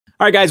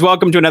All right, guys,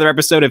 welcome to another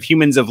episode of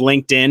Humans of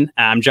LinkedIn.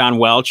 I'm John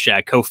Welch,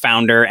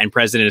 co-founder and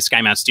president of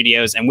Skymouse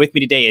Studios. And with me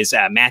today is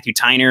Matthew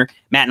Tyner.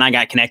 Matt and I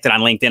got connected on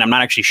LinkedIn. I'm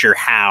not actually sure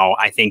how.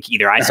 I think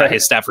either I saw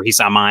his stuff or he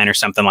saw mine or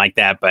something like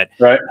that. But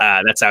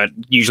that's how it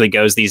usually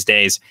goes these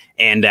days.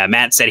 And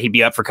Matt said he'd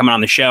be up for coming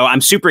on the show.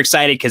 I'm super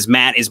excited because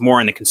Matt is more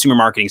in the consumer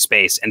marketing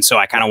space. And so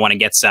I kind of want to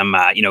get some,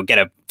 get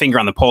a finger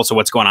on the pulse of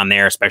what's going on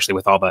there, especially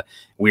with all the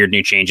weird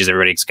new changes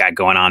everybody's got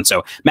going on.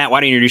 So Matt,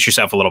 why don't you introduce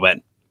yourself a little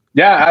bit?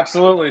 Yeah,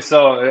 absolutely.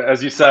 So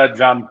as you said,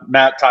 John,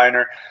 Matt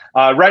Tyner.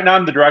 Right now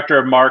I'm the director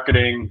of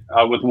marketing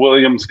with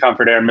Williams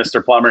Comfort Air and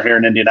Mr. Plumber here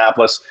in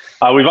Indianapolis.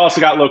 We've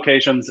also got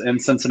locations in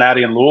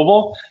Cincinnati and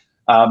Louisville.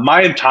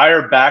 My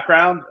entire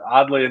background,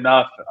 oddly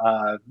enough,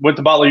 went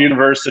to Butler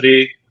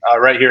University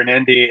right here in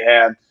Indy,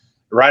 and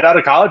right out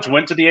of college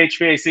went to the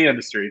HVAC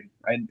industry.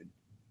 I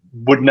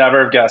would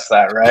never have guessed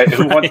that, right?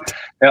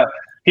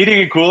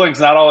 Heating and cooling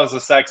is not always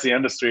a sexy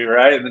industry,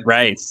 right?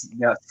 Right.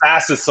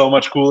 SaaS is so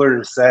much cooler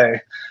to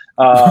say.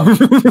 But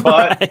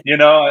Right.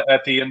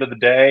 at the end of the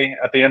day,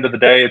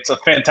 it's a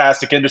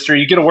fantastic industry.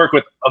 You get to work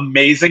with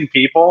amazing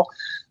people,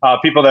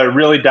 people that are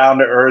really down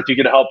to earth. You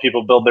get to help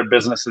people build their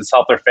businesses,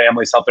 help their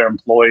families, help their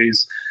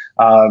employees,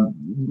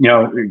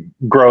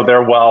 grow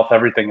their wealth,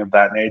 everything of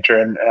that nature.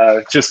 And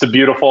just a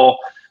beautiful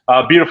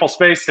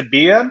space to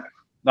be in.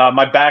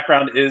 My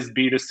background is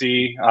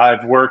B2C.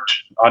 I've worked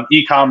on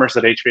e-commerce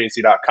at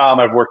HVAC.com.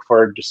 I've worked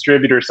for a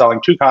distributor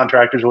selling to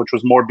contractors, which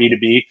was more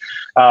B2B.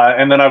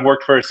 And then I've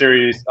worked for a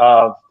series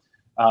of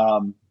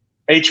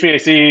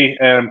HVAC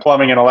and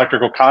plumbing and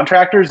electrical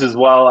contractors, as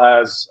well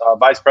as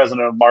vice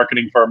president of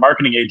marketing for a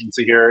marketing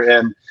agency here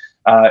in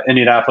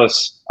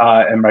Indianapolis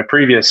in my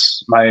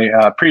previous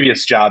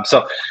job.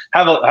 So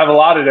have a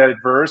lot of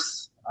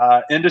diverse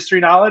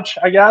industry knowledge,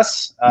 I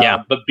guess.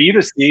 But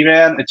B2C,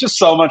 man, it's just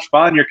so much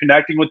fun. You're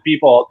connecting with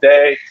people all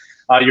day.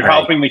 You're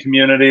helping the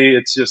community.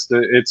 It's just,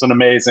 it's an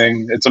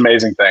amazing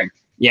thing.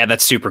 Yeah,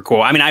 that's super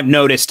cool. I mean, I've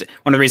noticed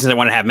one of the reasons I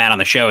wanted to have Matt on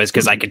the show is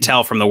because I could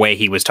tell from the way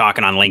he was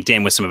talking on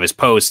LinkedIn with some of his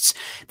posts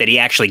that he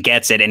actually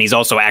gets it. And he's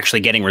also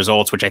actually getting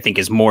results, which I think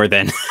is more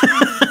than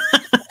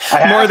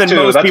more than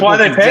most That's people why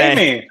they can pay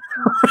say. me.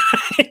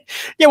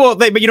 Yeah, well,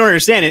 but you don't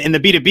understand it. In the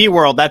B2B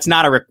world, that's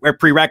not a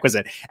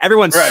prerequisite.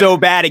 Everyone's so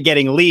bad at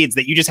getting leads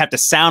that you just have to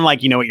sound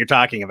like you know what you're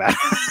talking about.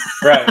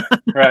 Right.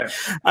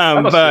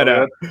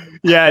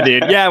 Yeah,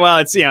 dude. Yeah, well,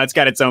 it's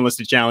got its own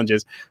list of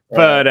challenges.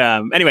 But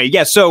anyway,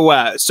 yeah.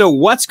 So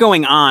what's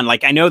going on?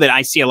 Like, I know that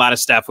I see a lot of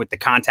stuff with the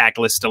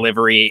contactless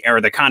delivery or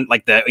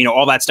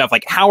all that stuff.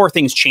 Like, how are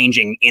things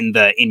changing in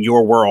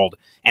your world,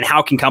 and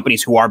how can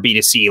companies who are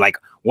B2C, like,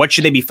 what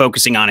should they be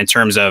focusing on in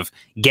terms of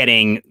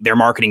getting their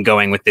marketing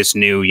going with this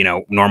new,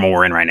 normal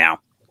we're in right now?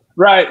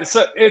 Right.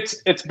 So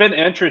it's been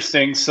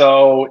interesting.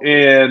 So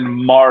in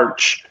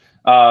March,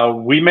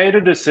 we made a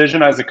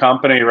decision as a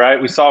company,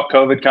 right? We saw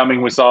COVID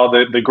coming. We saw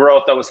the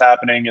growth that was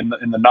happening in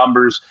the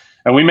numbers.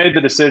 And we made the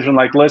decision,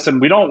 like,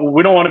 listen, we don't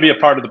want to be a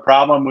part of the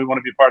problem. We want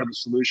to be a part of the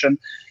solution.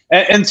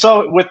 And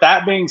so with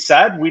that being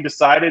said, we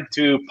decided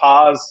to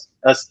pause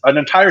an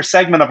entire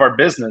segment of our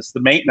business, the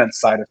maintenance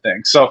side of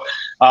things. So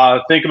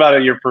think about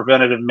it, your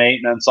preventative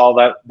maintenance, all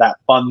that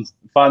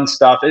fun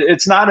stuff.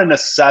 It's not a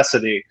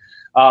necessity.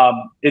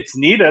 It's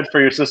needed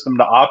for your system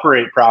to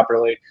operate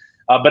properly,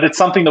 but it's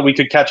something that we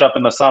could catch up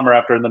in the summer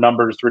after the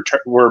numbers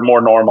were more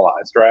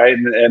normalized, right?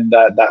 And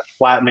that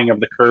flattening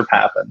of the curve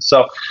happened.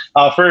 So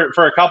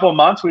for a couple of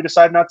months, we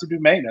decided not to do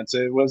maintenance.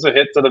 It was a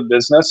hit to the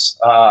business,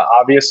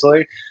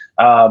 obviously,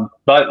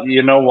 but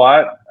you know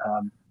what?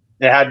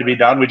 It had to be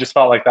done. We just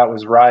felt like that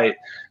was right.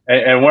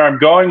 And where I'm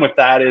going with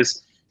that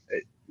is,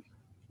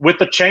 with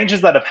the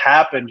changes that have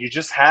happened, you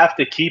just have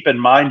to keep in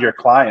mind your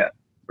client,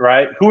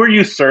 right? Who are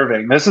you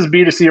serving? This is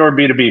B2C or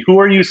B2B. Who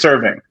are you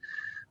serving?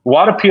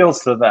 What appeals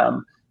to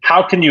them?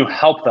 How can you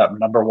help them,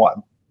 number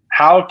one?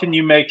 How can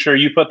you make sure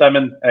you put them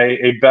in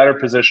a better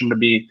position to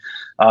be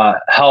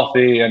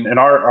healthy, and in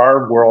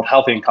our world,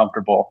 healthy and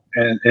comfortable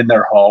in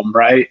their home,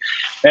 right?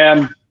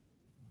 And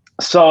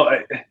so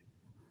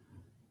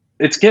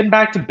it's getting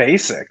back to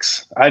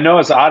basics. I know,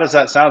 as odd as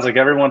that sounds, like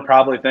everyone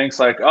probably thinks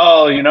like,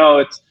 oh,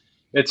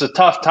 it's a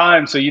tough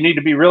time, so you need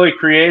to be really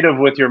creative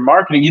with your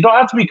marketing. You don't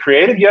have to be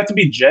creative. You have to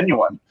be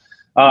genuine.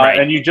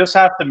 And you just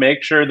have to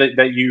make sure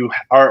that you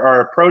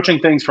are approaching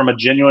things from a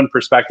genuine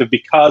perspective,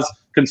 because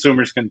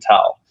consumers can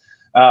tell.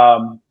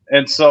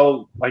 And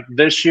so, like,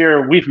 this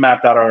year, we've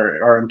mapped out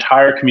our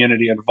entire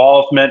community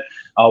involvement,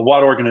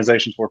 what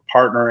organizations we're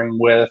partnering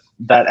with,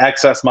 that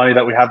excess money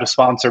that we have to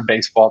sponsor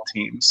baseball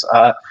teams,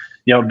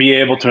 be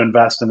able to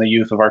invest in the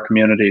youth of our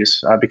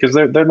communities, because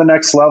they're the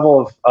next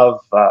level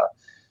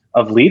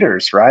of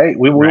leaders, right?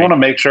 We want to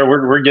make sure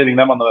we're getting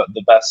them on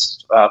the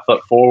best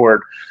foot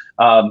forward.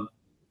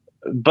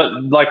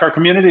 But like, our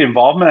community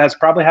involvement has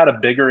probably had a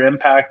bigger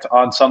impact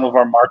on some of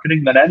our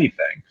marketing than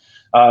anything,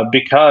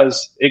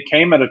 because it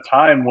came at a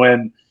time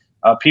when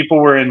people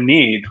were in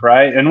need,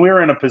 right? And we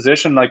were in a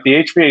position, like,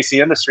 the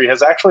HVAC industry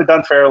has actually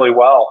done fairly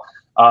well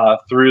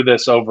through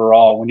this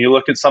overall. When you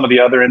look at some of the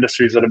other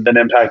industries that have been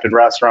impacted,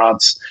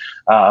 restaurants,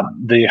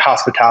 the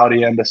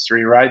hospitality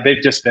industry, right?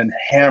 They've just been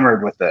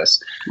hammered with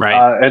this.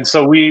 Right. And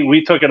so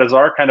we took it as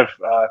our kind of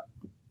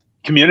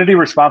community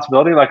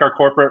responsibility, like our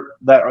corporate,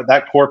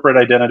 that corporate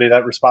identity,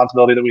 that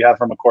responsibility that we have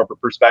from a corporate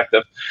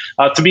perspective,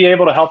 to be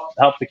able to help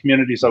the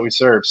communities that we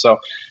serve. So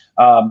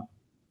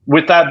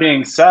with that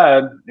being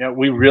said,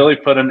 we really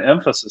put an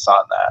emphasis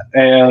on that.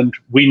 And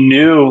we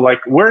knew,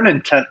 like, we're an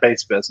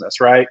intent-based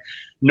business, right?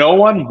 No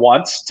one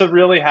wants to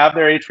really have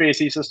their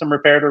HVAC system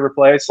repaired or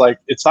replaced. Like,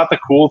 it's not the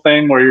cool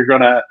thing where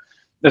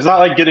it's not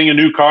like getting a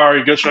new car,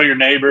 you go show your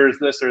neighbors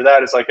this or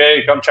that. It's like,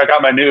 hey, come check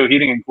out my new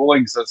heating and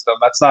cooling system.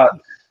 That's not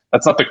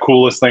the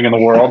coolest thing in the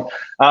world.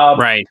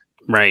 Right.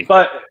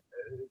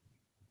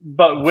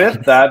 But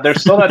with that,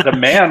 there's still that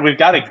demand. We've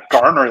got to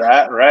garner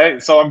that,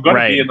 right? So I'm going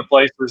to be in the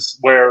places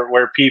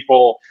where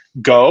people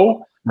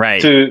go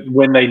to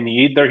when they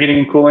need their heating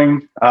and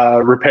cooling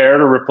repaired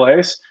or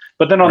replaced.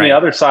 But then on the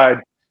other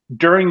side,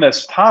 during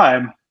this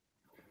time,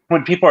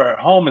 when people are at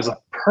home, is a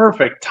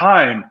perfect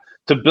time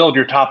to build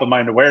your top of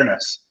mind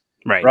awareness.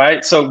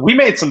 Right. So we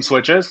made some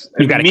switches.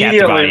 You've got a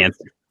captive audience.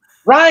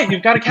 Right.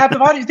 You've got a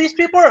captive audience. These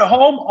people are at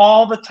home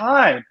all the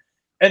time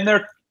and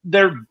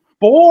they're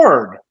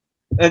bored.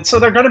 And so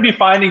they're going to be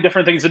finding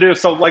different things to do.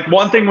 So like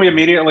one thing we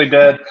immediately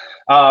did,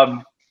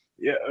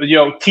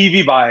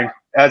 TV buying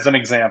as an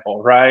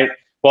example, right?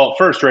 Well,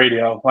 first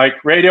radio,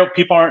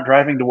 people aren't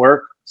driving to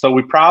work. So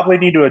we probably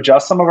need to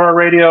adjust some of our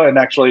radio and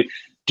actually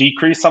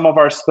decrease some of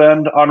our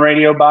spend on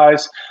radio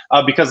buys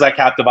because that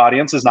captive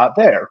audience is not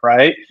there,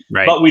 right?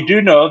 But we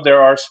do know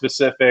there are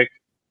specific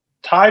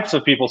types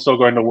of people still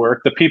going to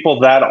work. The people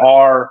that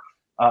are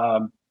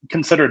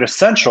considered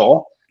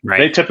essential,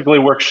 they typically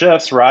work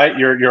shifts, right?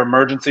 Your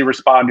emergency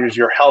responders,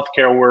 your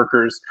healthcare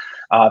workers,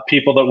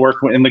 people that work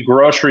in the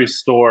grocery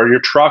store, your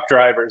truck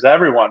drivers,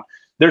 everyone,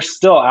 they're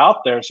still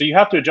out there. So you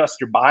have to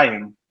adjust your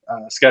buying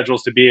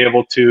schedules to be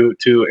able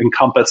to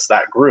encompass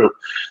that group.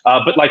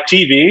 But like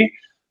TV,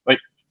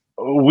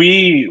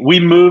 we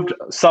moved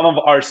some of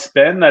our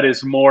spend that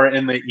is more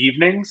in the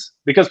evenings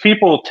because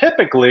people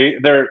typically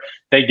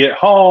they get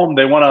home,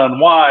 they want to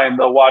unwind,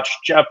 they'll watch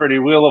Jeopardy,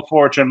 Wheel of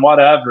Fortune,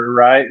 whatever,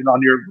 right? And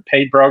on your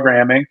paid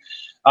programming.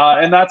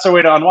 And that's a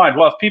way to unwind.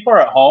 Well, if people are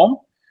at home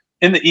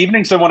in the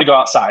evenings, they want to go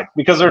outside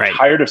because they're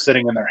tired of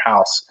sitting in their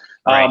house.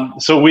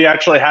 So we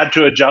actually had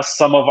to adjust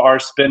some of our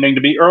spending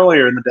to be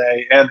earlier in the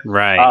day. And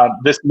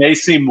this may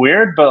seem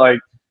weird, but like,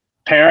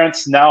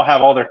 parents now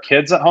have all their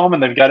kids at home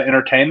and they've got to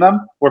entertain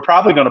them. We're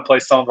probably going to play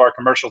some of our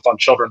commercials on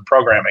children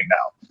programming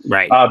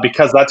now,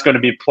 because that's going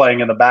to be playing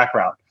in the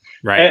background.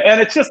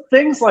 And it's just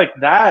things like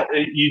that.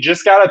 You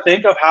just got to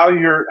think of how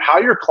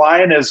your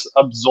client is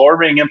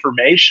absorbing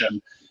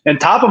information. And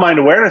top of mind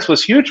awareness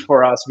was huge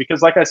for us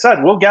because, like I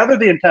said, we'll gather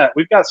the intent.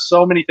 We've got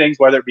so many things,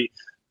 whether it be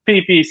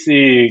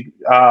PPC,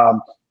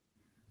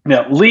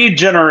 lead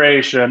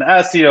generation,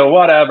 SEO,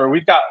 whatever.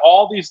 We've got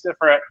all these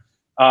different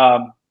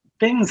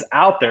things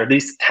out there,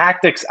 these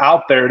tactics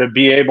out there to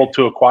be able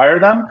to acquire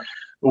them.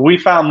 We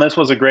found this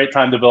was a great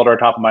time to build our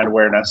top of mind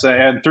awareness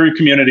and through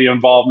community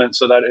involvement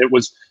so that it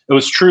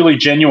was truly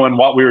genuine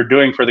what we were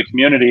doing for the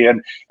community.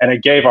 And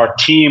it gave our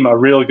team a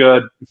real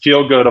good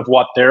feel good of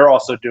what they're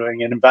also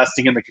doing and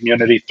investing in the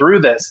community through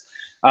this,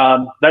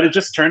 that it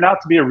just turned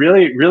out to be a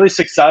really, really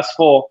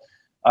successful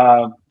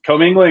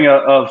commingling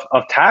of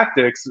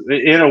tactics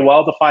in a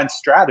well-defined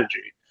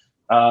strategy.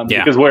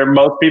 Because where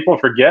most people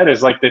forget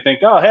is like they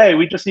think, oh, hey,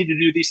 we just need to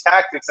do these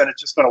tactics and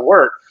it's just going to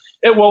work.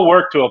 It will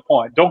work to a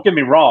point. Don't get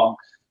me wrong.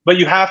 But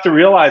you have to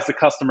realize the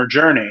customer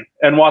journey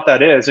and what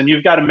that is. And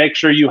you've got to make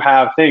sure you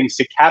have things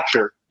to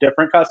capture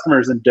different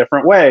customers in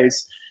different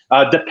ways,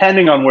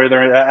 depending on where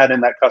they're at in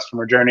that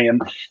customer journey.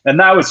 And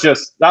that was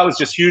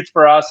just huge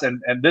for us.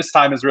 And this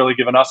time has really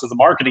given us as a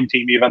marketing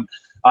team even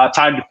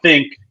time to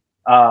think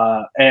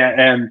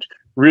and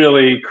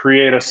really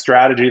create a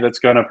strategy that's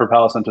going to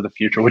propel us into the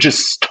future, which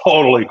is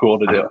totally cool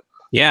to do.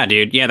 Yeah,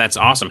 dude. Yeah, that's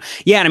awesome.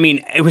 Yeah, and I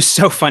mean, it was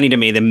so funny to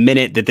me the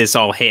minute that this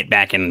all hit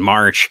back in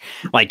March,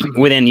 like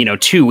within,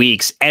 2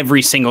 weeks,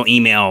 every single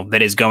email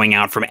that is going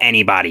out from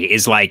anybody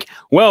is like,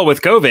 well,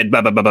 with COVID,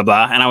 blah, blah, blah, blah,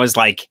 blah. And I was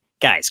like,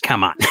 guys,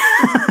 come on.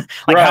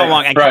 How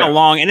long? How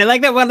long? And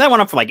like that went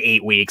up for like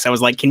 8 weeks. I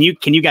was like, can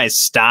you guys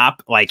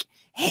stop like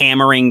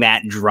hammering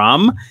that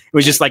drum? It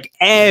was just like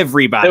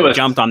everybody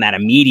jumped on that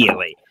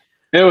immediately.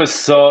 It was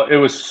so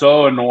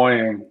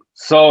annoying.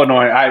 So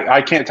annoying. I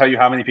can't tell you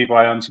how many people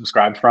I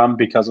unsubscribed from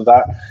because of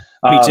that.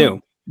 Me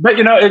too. But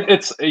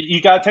it's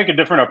you got to take a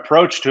different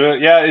approach to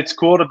it. Yeah, it's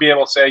cool to be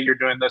able to say you're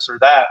doing this or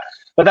that,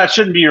 but that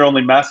shouldn't be your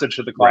only message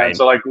to the client.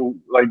 So like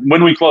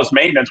when we closed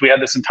maintenance, we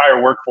had this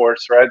entire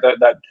workforce, right?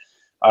 That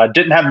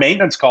didn't have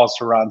maintenance calls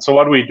to run. So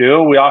what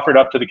do? We offered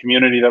up to the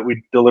community that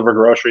we deliver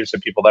groceries to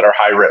people that are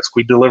high risk.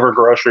 We deliver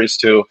groceries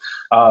to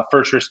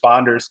first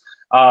responders.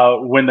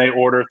 When they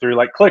order through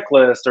like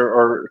ClickList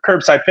or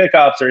curbside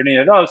pickups or any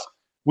of those,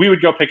 we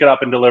would go pick it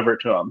up and deliver it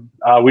to them.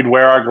 We'd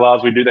wear our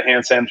gloves, we'd do the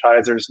hand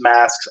sanitizers,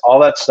 masks, all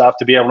that stuff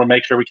to be able to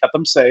make sure we kept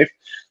them safe.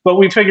 But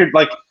we figured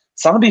like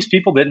some of these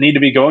people didn't need to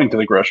be going to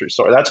the grocery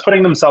store. That's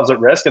putting themselves at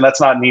risk and that's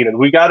not needed.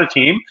 We got a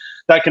team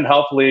that can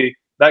hopefully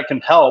that can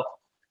help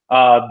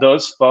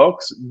those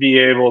folks be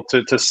able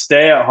to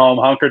stay at home,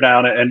 hunker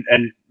down,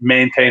 and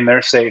maintain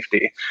their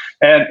safety.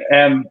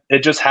 And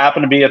it just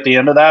happened to be at the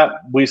end of that,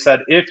 we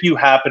said, if you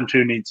happen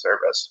to need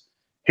service,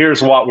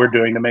 here's what we're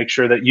doing to make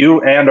sure that you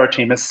and our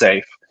team is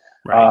safe,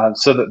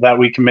 so that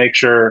we can make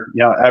sure,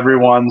 you know,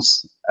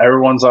 everyone's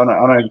on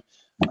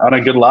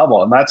a good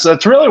level. And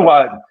that's really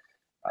what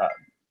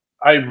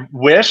I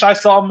wish I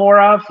saw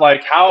more of.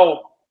 Like,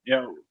 how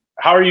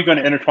are you going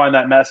to intertwine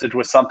that message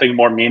with something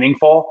more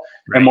meaningful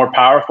and more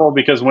powerful?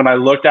 Because when I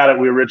looked at it,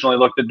 we originally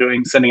looked at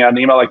sending out an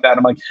email like that.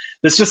 I'm like,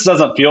 this just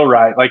doesn't feel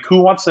right. Like,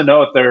 who wants to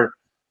know if their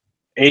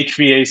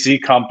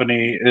HVAC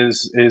company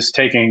is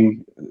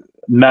taking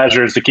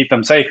measures to keep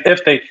them safe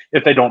if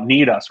they don't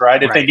need us,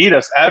 right? If they need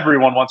us,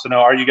 everyone wants to know,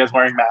 are you guys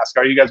wearing masks?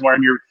 Are you guys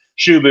wearing your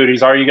shoe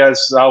booties? Are you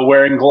guys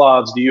wearing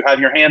gloves? Do you have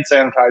your hand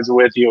sanitizer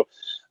with you?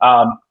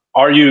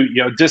 Are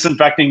you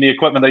disinfecting the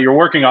equipment that you're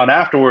working on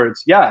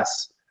afterwards?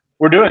 Yes,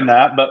 we're doing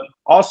that, but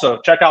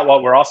also check out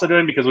what we're also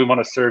doing, because we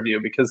want to serve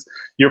you, because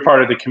you're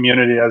part of the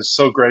community that has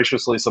so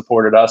graciously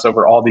supported us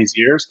over all these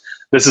years.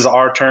 This is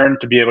our turn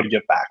to be able to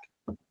give back.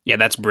 Yeah,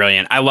 that's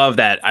brilliant. I love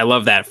that. I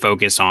love that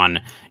focus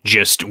on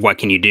just what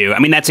can you do. I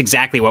mean, that's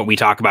exactly what we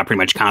talk about pretty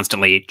much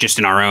constantly just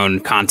in our own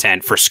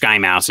content for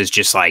Skymouse, is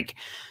just like,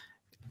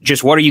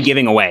 just what are you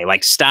giving away?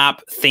 Like,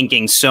 stop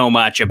thinking so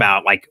much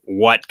about like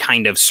what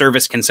kind of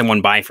service can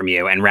someone buy from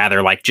you, and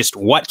rather like, just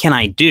what can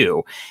I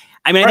do?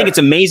 I mean, I think it's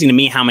amazing to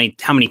me how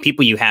many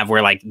people you have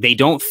where like they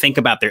don't think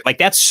about their, like,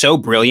 that's so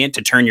brilliant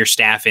to turn your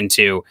staff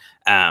into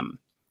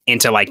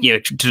like, you know,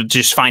 to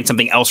just find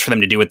something else for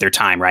them to do with their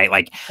time, right?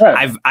 Like,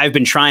 I've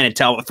been trying to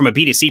tell from a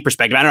B2C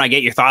perspective. I don't know, I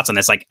get your thoughts on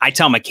this. Like, I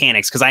tell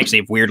mechanics, because I actually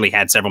have weirdly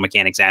had several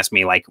mechanics ask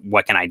me like,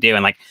 what can I do?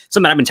 And like,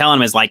 something I've been telling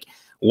them is like,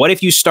 what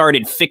if you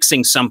started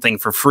fixing something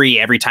for free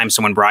every time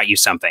someone brought you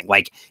something?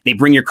 Like, they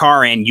bring your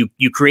car in,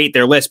 you create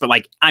their list, but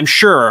like, I'm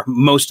sure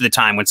most of the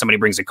time when somebody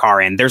brings a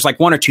car in, there's like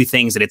one or two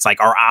things that it's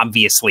like are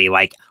obviously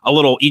like a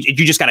little,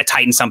 you just got to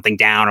tighten something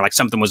down, or like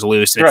something was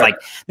loose, and it's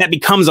like that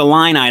becomes a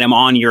line item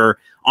on your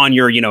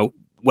you know,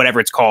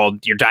 whatever it's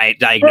called, your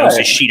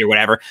diagnosis sheet or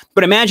whatever.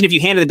 But imagine if you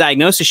handed the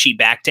diagnosis sheet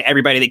back to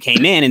everybody that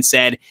came in and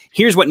said,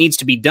 here's what needs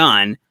to be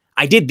done.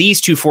 I did these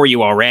two for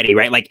you already,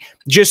 right? Like,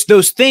 just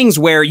those things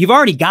where you've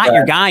already got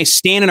your guys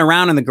standing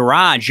around in the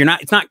garage.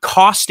 It's not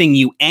costing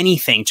you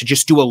anything to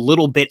just do a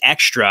little bit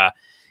extra,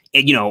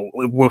 you know,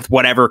 with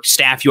whatever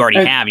staff you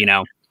already have, you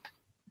know.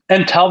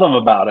 And tell them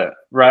about it,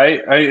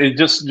 right?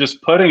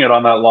 Just putting it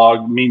on that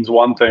log means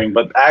one thing,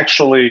 but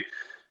actually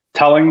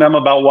telling them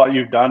about what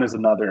you've done is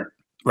another.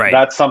 Right.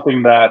 That's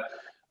something that,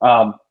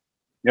 you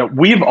know,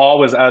 we've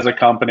always, as a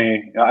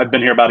company, I've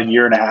been here about 1.5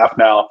 years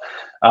now.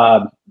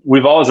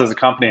 We've always, as a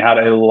company, had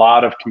a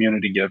lot of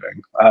community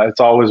giving. It's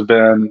always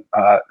been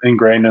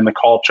ingrained in the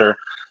culture,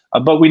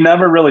 but we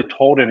never really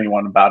told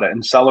anyone about it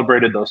and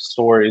celebrated those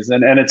stories.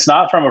 And it's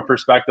not from a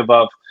perspective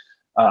of,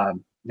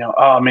 you know,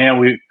 oh man,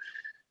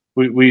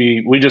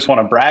 we just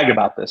want to brag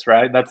about this,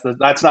 right?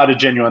 That's not a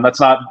genuine. That's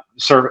not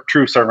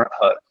true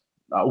servanthood.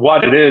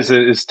 What it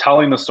is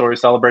telling the story,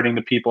 celebrating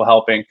the people,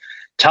 helping,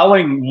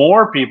 telling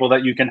more people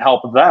that you can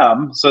help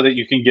them so that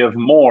you can give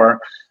more.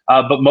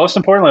 But most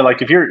importantly,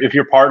 like if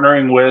you're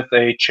partnering with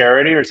a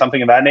charity or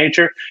something of that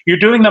nature, you're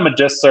doing them a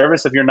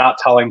disservice if you're not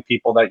telling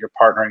people that you're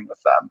partnering with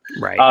them.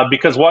 Right.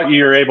 Because what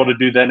you're able to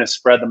do then is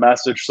spread the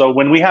message. So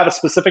when we have a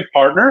specific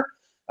partner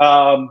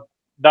that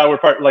we're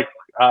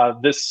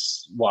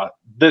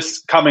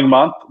this coming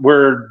month,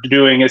 we're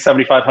doing a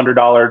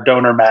 $7,500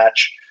 donor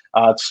match.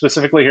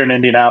 Specifically here in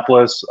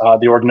Indianapolis,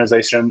 the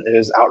organization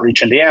is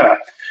Outreach Indiana.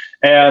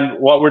 And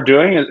what we're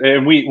doing is,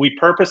 and we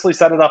purposely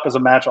set it up as a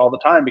match all the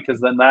time,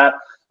 because then that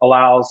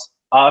allows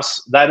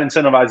us, that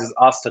incentivizes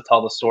us to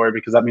tell the story,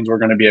 because that means we're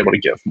going to be able to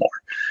give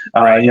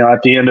more. You know,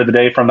 at the end of the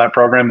day from that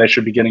program, they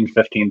should be getting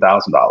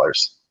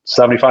 $15,000.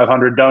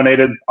 7,500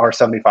 donated, our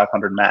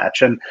 7,500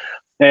 match.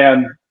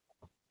 And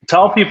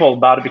tell people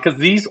about it, because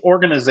these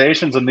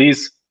organizations and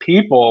these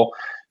people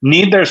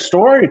need their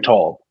story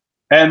told.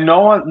 And no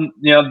one,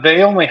 you know,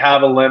 they only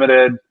have a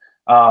limited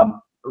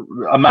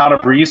amount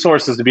of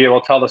resources to be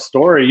able to tell the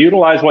story.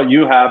 Utilize what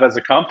you have as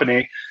a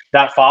company,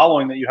 that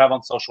following that you have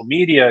on social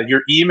media,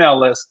 your email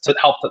list, to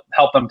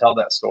help them tell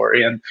that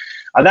story. And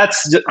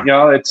that's, you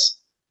know,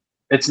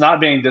 it's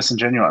not being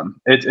disingenuous.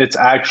 It's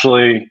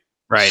actually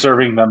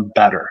serving them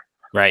better.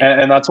 Right.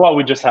 And that's what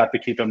we just have to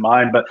keep in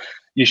mind. But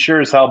you sure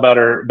as hell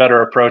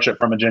better approach it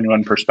from a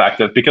genuine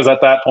perspective, because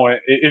at that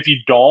point, if you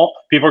don't,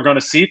 people are going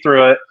to see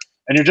through it,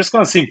 and you're just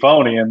going to seem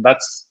phony, and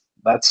that's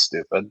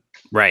stupid.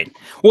 Right.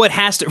 Well, it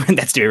has to,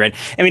 that's true, right?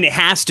 I mean, it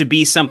has to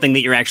be something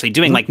that you're actually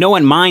doing. Like, no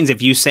one minds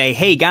if you say,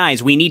 hey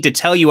guys, we need to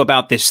tell you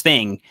about this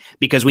thing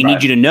because we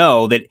need you to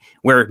know that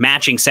we're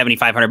matching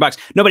 $7,500.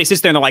 Nobody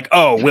sits there and they're like,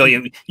 oh,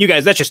 William, you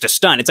guys, that's just a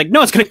stunt. It's like,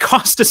 no, it's going to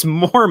cost us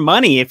more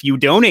money if you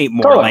donate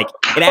more. Like,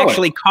 it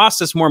actually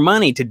costs us more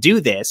money to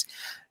do this.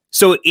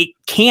 So it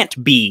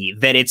can't be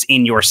that it's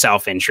in your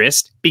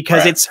self-interest,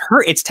 because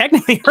it's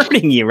technically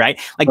hurting you,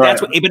 right? Like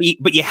that's what,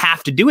 but you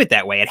have to do it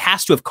that way. It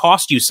has to have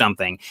cost you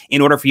something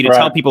in order for you to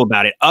tell people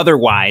about it.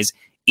 Otherwise,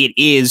 it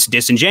is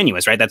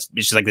disingenuous, right? That's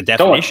just like the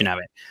definition of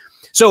it.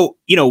 So,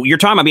 you're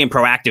talking about being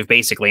proactive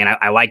basically. And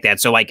I like that.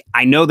 So like,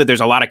 I know that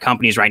there's a lot of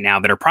companies right now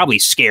that are probably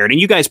scared,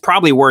 and you guys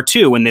probably were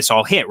too when this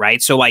all hit,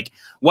 right? So like,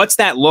 what's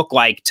that look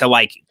like to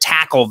like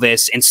tackle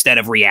this instead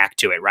of react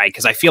to it, right?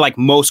 Because I feel like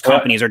most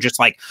companies are just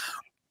like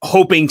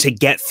hoping to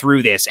get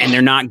through this, and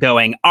they're not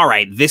going, all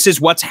right, this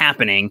is what's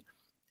happening,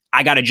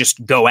 I got to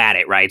just go at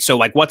it, right? So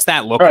like, what's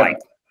that look like?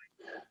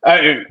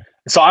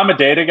 So I'm a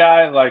data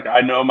guy. Like,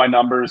 I know my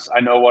numbers. I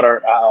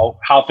know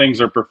how things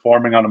are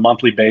performing on a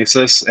monthly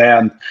basis.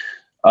 And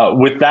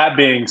with that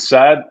being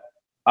said,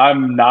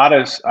 I'm not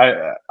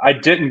I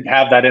didn't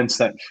have that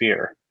instant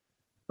fear,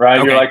 right?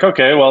 Okay. You're like,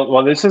 okay,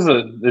 well, this is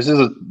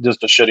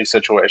just a shitty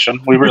situation.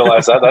 We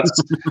realize that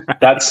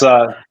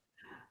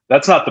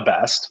that's not the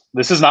best.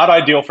 This is not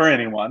ideal for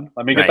anyone.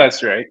 Let me get that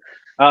straight.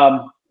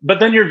 But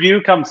then your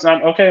view comes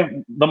on, okay,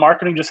 the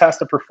marketing just has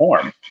to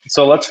perform.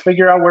 So let's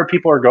figure out where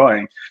people are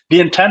going. The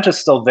intent is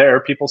still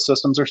there. People's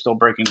systems are still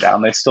breaking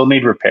down. They still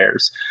need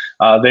repairs.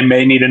 They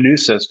may need a new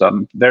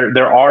system.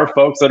 There are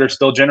folks that are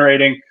still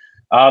generating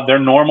their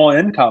normal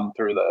income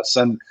through this.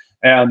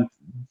 And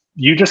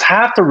you just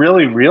have to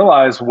really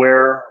realize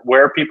where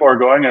people are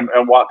going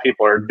and what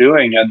people are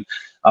doing. And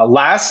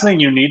last thing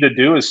you need to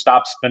do is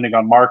stop spending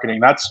on marketing.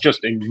 That's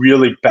just a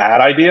really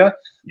bad idea.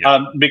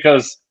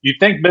 Because you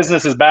think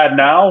business is bad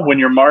now when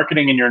you're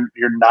marketing and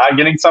you're not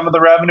getting some of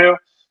the revenue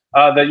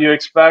that you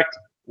expect.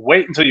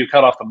 Wait until you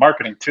cut off the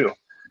marketing too.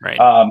 Right.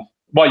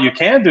 What you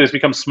can do is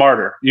become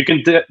smarter. You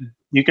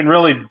can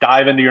really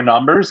dive into your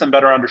numbers and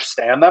better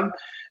understand them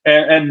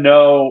and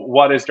know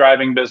what is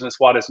driving business,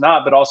 what is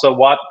not, but also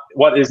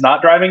what is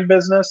not driving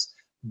business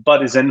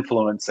but is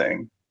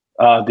influencing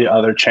the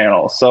other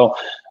channels. So,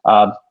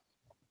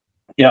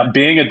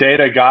 being a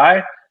data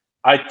guy,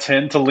 I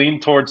tend to lean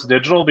towards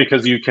digital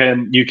because you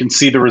can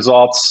see the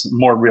results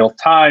more real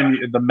time.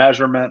 The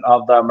measurement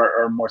of them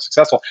are more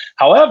successful.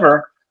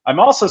 However, I'm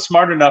also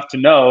smart enough to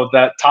know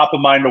that top of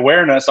mind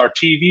awareness, our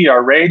TV,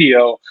 our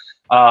radio,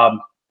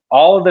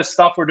 all of this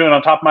stuff we're doing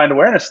on top of mind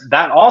awareness,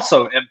 that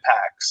also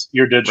impacts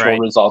your digital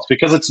results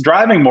because it's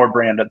driving more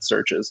branded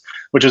searches,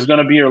 which is going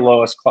to be your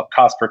lowest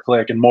cost per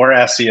click and more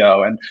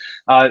SEO. And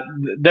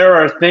there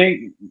are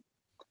things.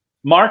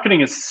 Marketing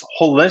is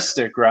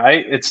holistic,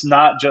 right? It's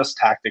not just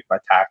tactic by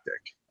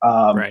tactic.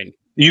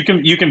 You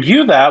can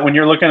view that when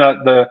you're looking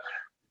at the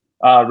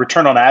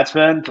return on ad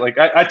spend. Like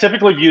I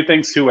typically view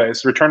things two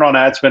ways: return on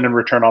ad spend and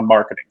return on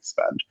marketing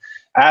spend.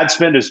 Ad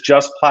spend is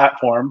just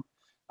platform.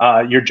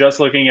 You're just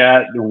looking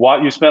at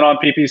what you spend on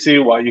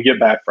PPC, what you get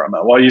back from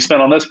it. What you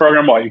spend on this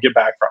program, what you get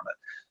back from it.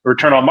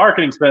 Return on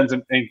marketing spends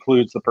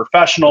includes the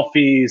professional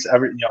fees,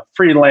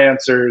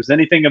 freelancers,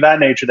 anything of that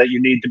nature that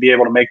you need to be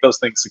able to make those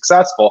things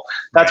successful.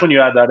 That's when you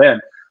add that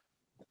in.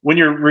 When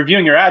you're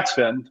reviewing your ad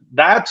spend,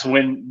 that's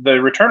when the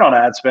return on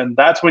ad spend,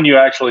 that's when you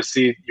actually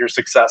see your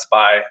success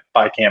by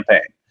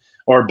campaign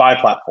or by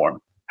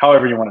platform,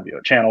 however you want to view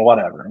it, channel,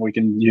 whatever. We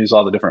can use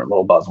all the different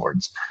little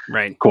buzzwords.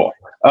 Right. Cool.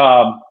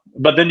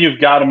 But then you've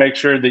got to make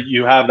sure that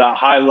you have that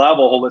high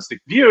level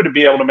holistic view to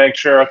be able to make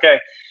sure, okay,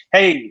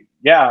 hey,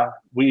 yeah,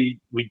 we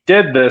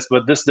did this,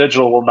 but this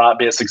digital will not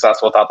be as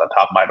successful without that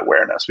top of mind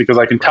awareness. Because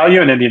I can tell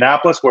you in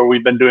Indianapolis, where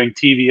we've been doing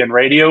TV and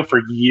radio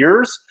for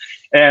years,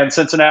 and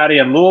Cincinnati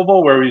and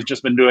Louisville, where we've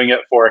just been doing it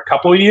for a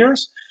couple of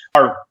years,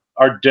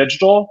 our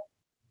digital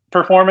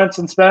performance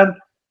and spend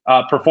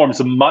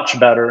performs much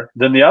better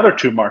than the other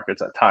two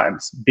markets at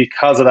times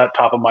because of that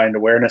top of mind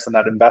awareness and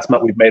that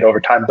investment we've made over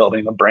time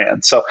building the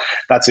brand. So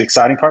that's the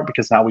exciting part,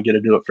 because now we get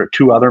to do it for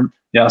two other,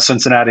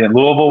 Cincinnati and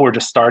Louisville. We're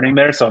just starting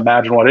there. So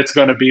imagine what it's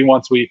going to be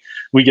once we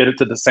get it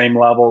to the same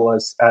level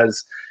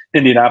as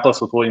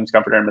Indianapolis with Williams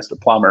Comfort Air and Mr.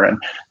 Plumber. And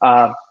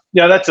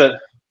that's a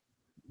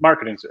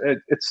marketing.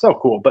 It's so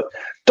cool, but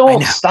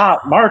don't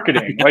stop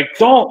marketing.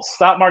 Don't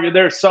stop marketing.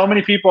 There's so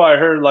many people I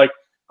heard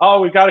oh,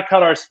 we've got to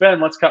cut our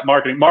spend. Let's cut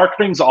marketing.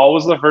 Marketing's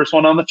always the first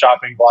one on the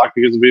chopping block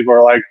because people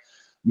are like,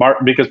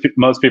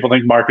 most people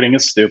think marketing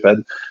is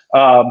stupid,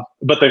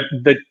 but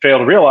they fail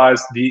to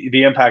realize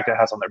the impact it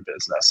has on their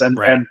business. And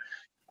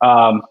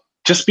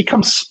just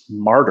become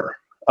smarter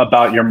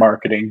about your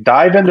marketing.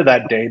 Dive into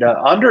that data,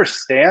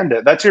 understand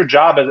it. That's your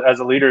job as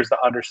a leader, is to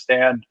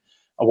understand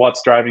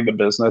what's driving the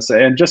business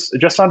and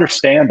just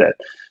understand it.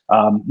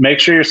 Make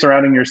sure you're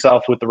surrounding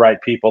yourself with the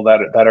right people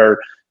that are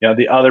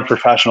the other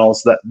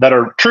professionals that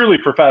are truly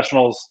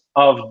professionals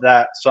of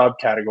that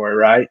subcategory,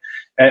 right?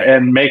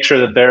 And make sure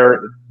that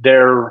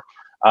they're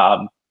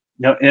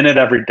in it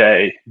every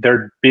day.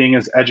 They're being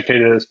as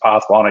educated as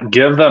possible on it.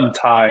 Give them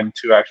time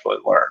to actually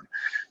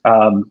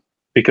learn,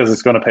 because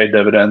it's going to pay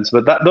dividends.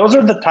 But those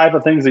are the type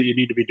of things that you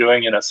need to be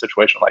doing in a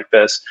situation like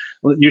this.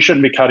 You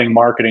shouldn't be cutting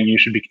marketing. You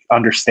should be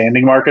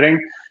understanding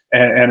marketing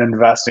and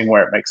investing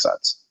where it makes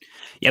sense.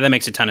 Yeah, that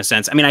makes a ton of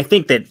sense. I mean, I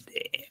think that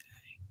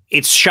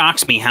it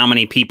shocks me how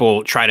many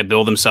people try to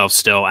build themselves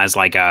still as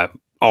like a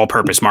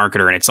all-purpose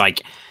marketer. And it's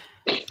like,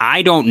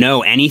 I don't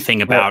know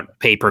anything about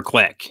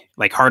pay-per-click,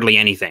 like hardly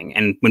anything.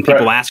 And when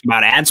people ask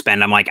about ad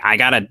spend, I'm like, I'll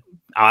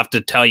have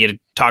to tell you to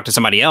talk to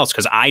somebody else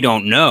because I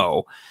don't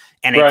know.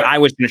 And if I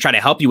was going to try to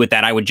help you with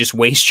that, I would just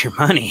waste your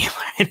money.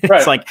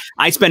 It's like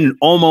I spend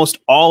almost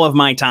all of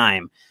my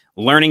time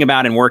learning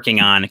about and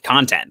working on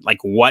content. Like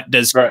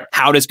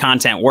how does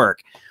content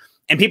work?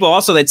 And people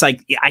also, it's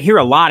like, I hear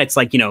a lot, it's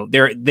like, you know,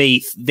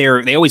 they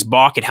always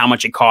balk at how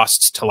much it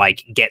costs to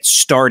like get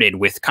started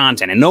with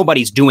content, and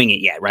nobody's doing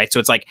it yet. Right. So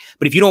it's like,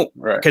 but if you don't,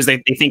 because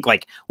they think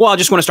like, well, I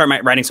just want to start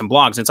writing some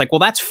blogs. And it's like, well,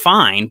 that's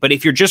fine. But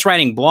if you're just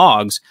writing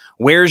blogs,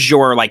 where's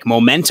your like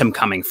momentum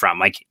coming from?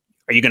 Like,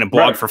 are you going to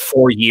blog for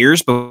 4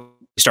 years before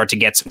you start to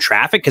get some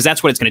traffic? Because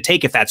that's what it's going to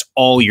take if that's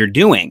all you're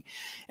doing.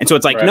 And so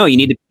it's like, no, you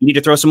need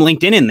to throw some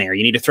LinkedIn in there.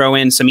 You need to throw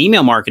in some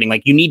email marketing.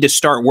 Like you need to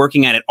start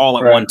working at it all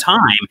at one time.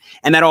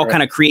 And that all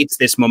kind of creates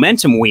this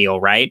momentum wheel,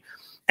 right?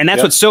 And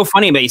that's what's so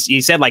funny about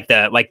you said like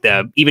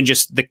the even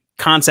just the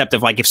concept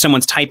of like if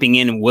someone's typing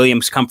in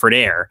Williams Comfort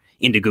Air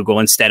into Google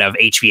instead of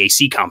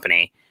HVAC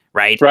company,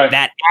 right?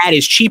 That ad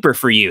is cheaper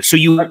for you. So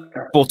you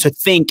able to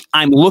think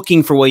I'm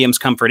looking for Williams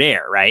Comfort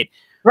Air, right?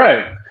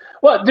 Right.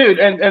 Well, dude,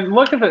 and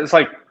look at it. It's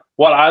like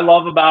what I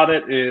love about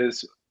it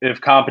is if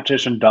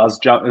competition does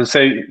jump,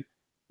 say, you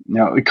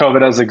know,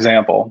 COVID as an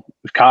example,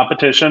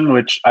 competition,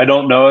 which I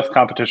don't know if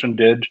competition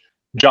did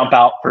jump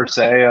out per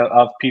se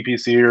of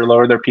PPC or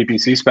lower their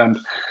PPC spend,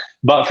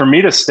 but for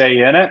me to stay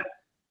in it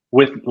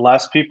with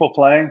less people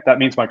playing, that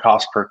means my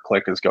cost per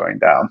click is going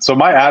down. So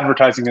my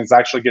advertising is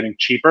actually getting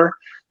cheaper.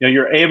 You know,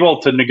 you're able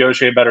to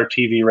negotiate better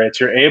TV rates.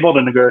 You're able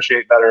to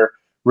negotiate better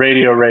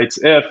radio rates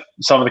if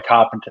some of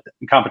the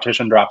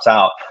competition drops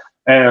out.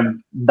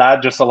 And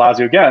that just allows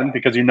you, again,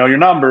 because you know your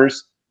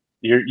numbers,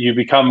 you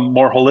become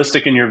more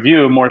holistic in your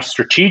view, more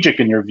strategic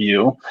in your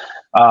view.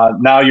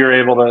 Now you're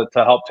able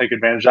to help take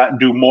advantage of that and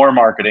do more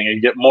marketing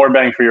and get more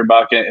bang for your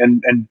buck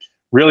and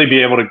really be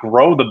able to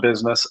grow the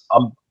business,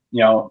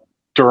 you know,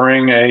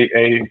 during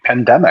a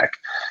pandemic.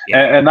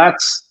 And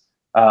that's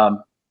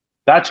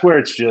where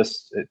it's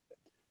just,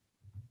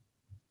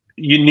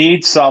 you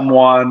need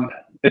someone.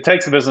 It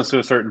takes a business to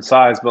a certain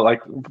size, but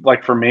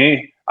like for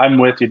me, I'm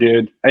with you,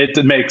 dude.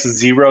 It makes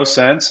zero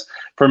sense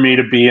for me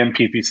to be in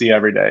PPC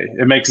every day.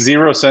 It makes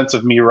zero sense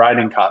of me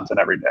writing content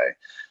every day.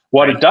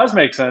 What it does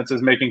make sense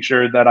is making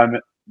sure that I'm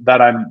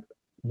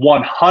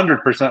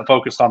 100%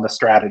 focused on the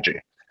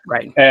strategy.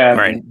 Right.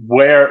 And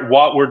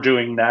what we're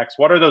doing next.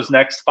 What are those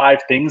next 5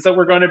 things that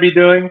we're going to be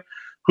doing?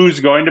 Who's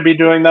going to be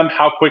doing them?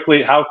 How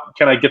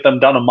can I get them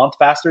done a month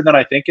faster than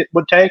I think it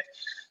would take?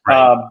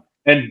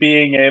 And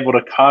being able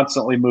to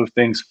constantly move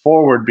things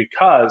forward,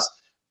 because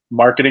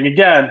marketing,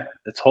 again,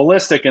 it's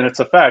holistic in its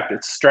effect.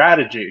 It's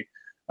strategy.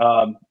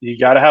 You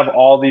got to have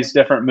all these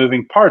different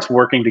moving parts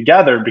working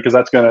together, because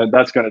that's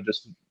gonna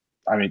just,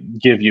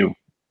 give you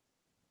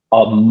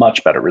a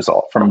much better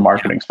result from a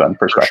marketing spend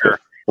perspective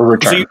or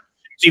return.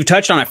 So you've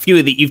touched on a few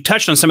of the. You've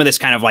touched on some of this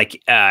kind of like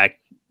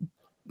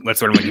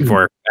what's what I'm looking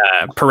for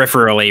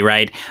peripherally,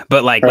 right?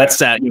 But like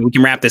let's we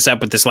can wrap this up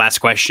with this last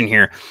question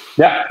here.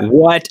 Yeah.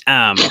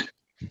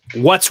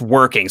 What's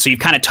working? So you've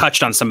kind of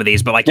touched on some of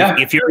these, but like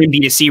if you're in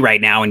B2C right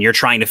now and you're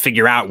trying to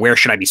figure out where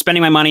should I be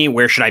spending my money,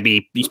 where should I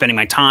be spending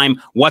my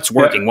time, what's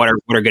working? What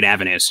are good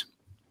avenues?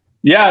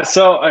 Yeah.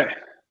 So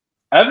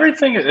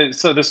everything.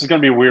 So this is going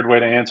to be a weird way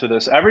to answer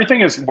this.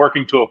 Everything is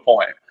working to a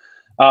point.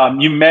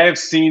 You may have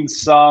seen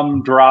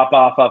some drop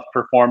off of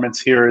performance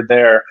here or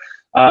there.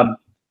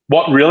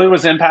 What really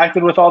was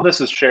impacted with all this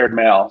is shared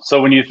mail.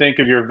 So when you think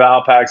of your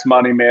Valpaks,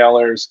 money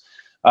mailers,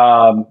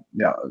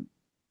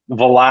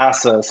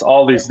 Velasas,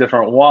 all these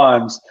different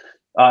ones,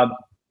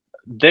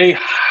 they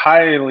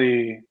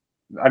highly,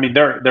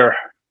 they're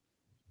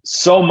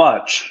so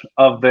much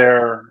of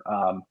their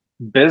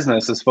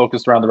business is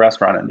focused around the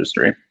restaurant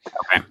industry.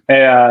 Okay.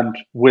 And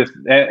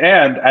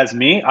as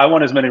me, I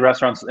want as many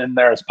restaurants in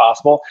there as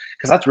possible,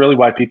 because that's really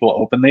why people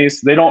open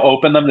these. They don't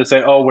open them to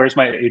say, oh, where's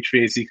my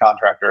HVAC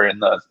contractor in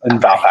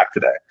Valpak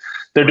today?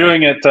 They're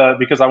doing it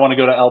because I want to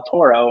go to El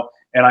Toro,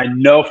 and I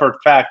know for a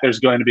fact there's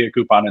going to be a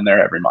coupon in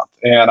there every month,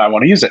 and I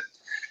want to use it.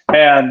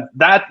 And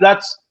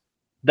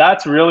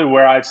that's really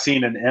where I've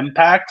seen an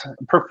impact.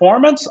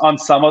 Performance on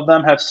some of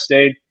them have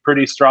stayed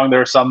pretty strong.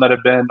 There are some that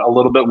have been a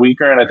little bit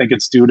weaker, and I think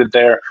it's due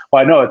to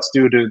I know it's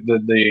due to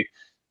the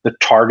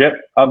target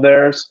of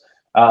theirs.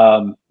 I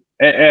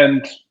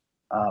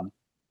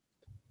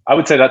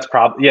would say that's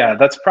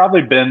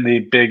probably been the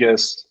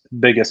biggest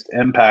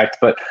impact.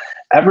 But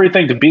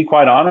everything, to be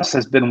quite honest,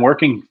 has been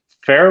working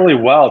fairly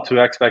well to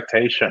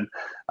expectation.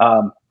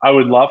 I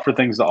would love for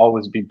things to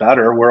always be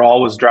better. We're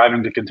always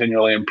driving to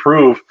continually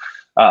improve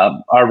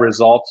our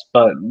results,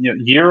 but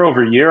year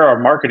over year, our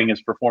marketing is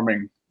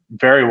performing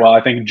very well.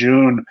 I think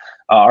June,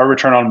 our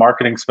return on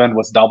marketing spend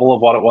was double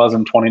of what it was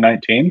in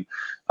 2019.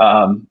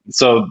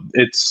 So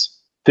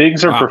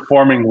things are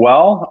performing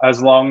well,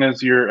 as long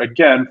as you're,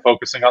 again,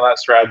 focusing on that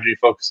strategy,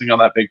 focusing on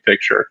that big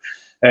picture,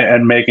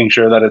 and making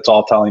sure that it's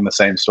all telling the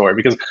same story.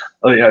 Because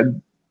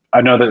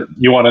I know that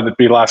you wanted to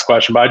be last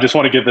question, but I just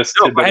want to give this.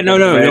 No.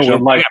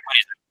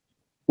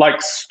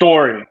 Like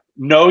story.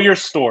 Know your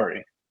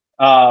story.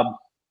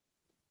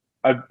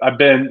 I've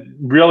been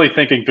really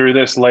thinking through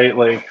this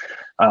lately.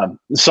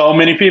 So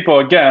many people,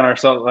 again, are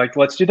so like,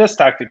 let's do this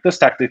tactic, this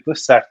tactic,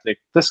 this tactic,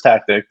 this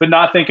tactic, but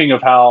not thinking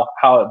of how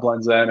it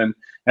blends in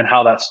and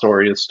how that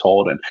story is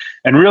told,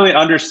 and really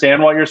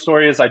understand what your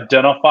story is,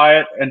 identify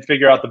it, and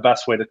figure out the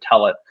best way to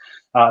tell it.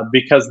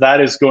 Because that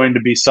is going to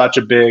be such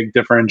a big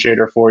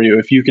differentiator for you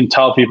if you can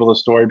tell people the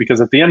story. Because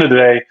at the end of the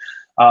day,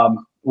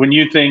 when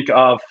you think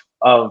of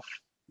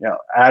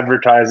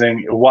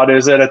advertising, what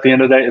is it at the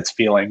end of the day? It's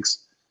feelings.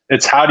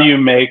 It's how do you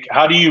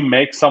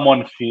make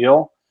someone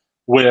feel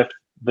with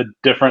the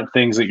different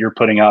things that you're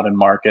putting out in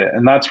market.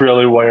 And that's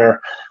really where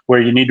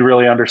you need to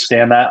really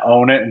understand that,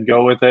 own it, and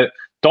go with it.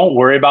 Don't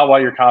worry about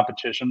what your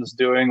competition is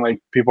doing.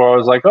 Like, people are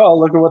always like, oh,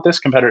 look at what this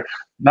competitor.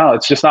 No,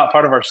 it's just not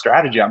part of our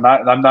strategy. I'm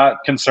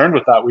not concerned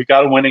with that. We've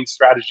got a winning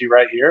strategy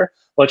right here.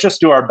 Let's just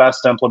do our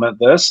best to implement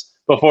this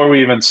before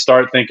we even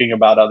start thinking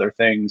about other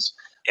things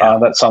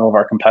that some of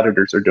our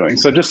competitors are doing.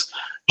 So just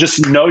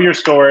know your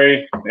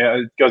story.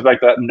 It goes back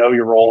to that know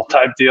your role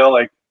type deal.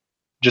 Like,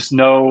 just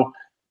know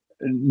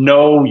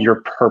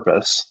your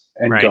purpose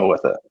and go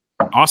with it.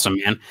 Awesome,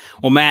 man.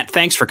 Well, Matt,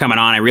 thanks for coming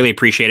on. I really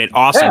appreciate it.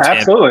 Awesome. Yeah,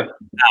 absolutely.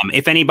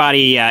 If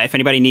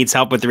anybody needs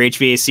help with their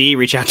HVAC,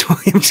 reach out to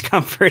Williams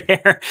Comfort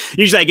Air.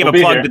 Usually I give a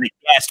plug to the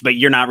guest, but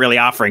you're not really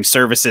offering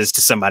services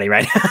to somebody,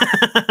 right?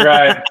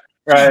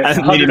 Right.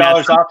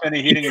 $100 off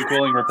any heating and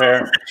cooling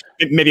repair.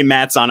 Maybe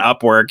Matt's on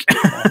Upwork,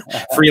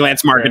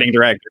 freelance marketing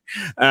director.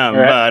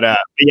 But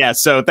yeah,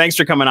 so thanks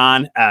for coming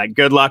on.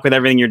 Good luck with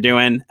everything you're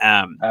doing.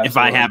 If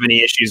I have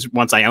any issues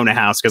once I own a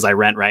house, because I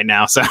rent right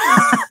now, so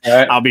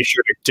I'll be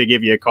sure to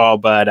give you a call.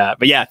 But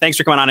yeah, thanks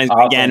for coming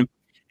on again.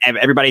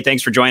 Everybody,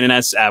 thanks for joining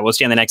us. We'll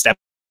see you on the next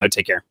episode.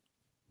 Take care.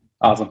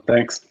 Awesome.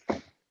 Thanks.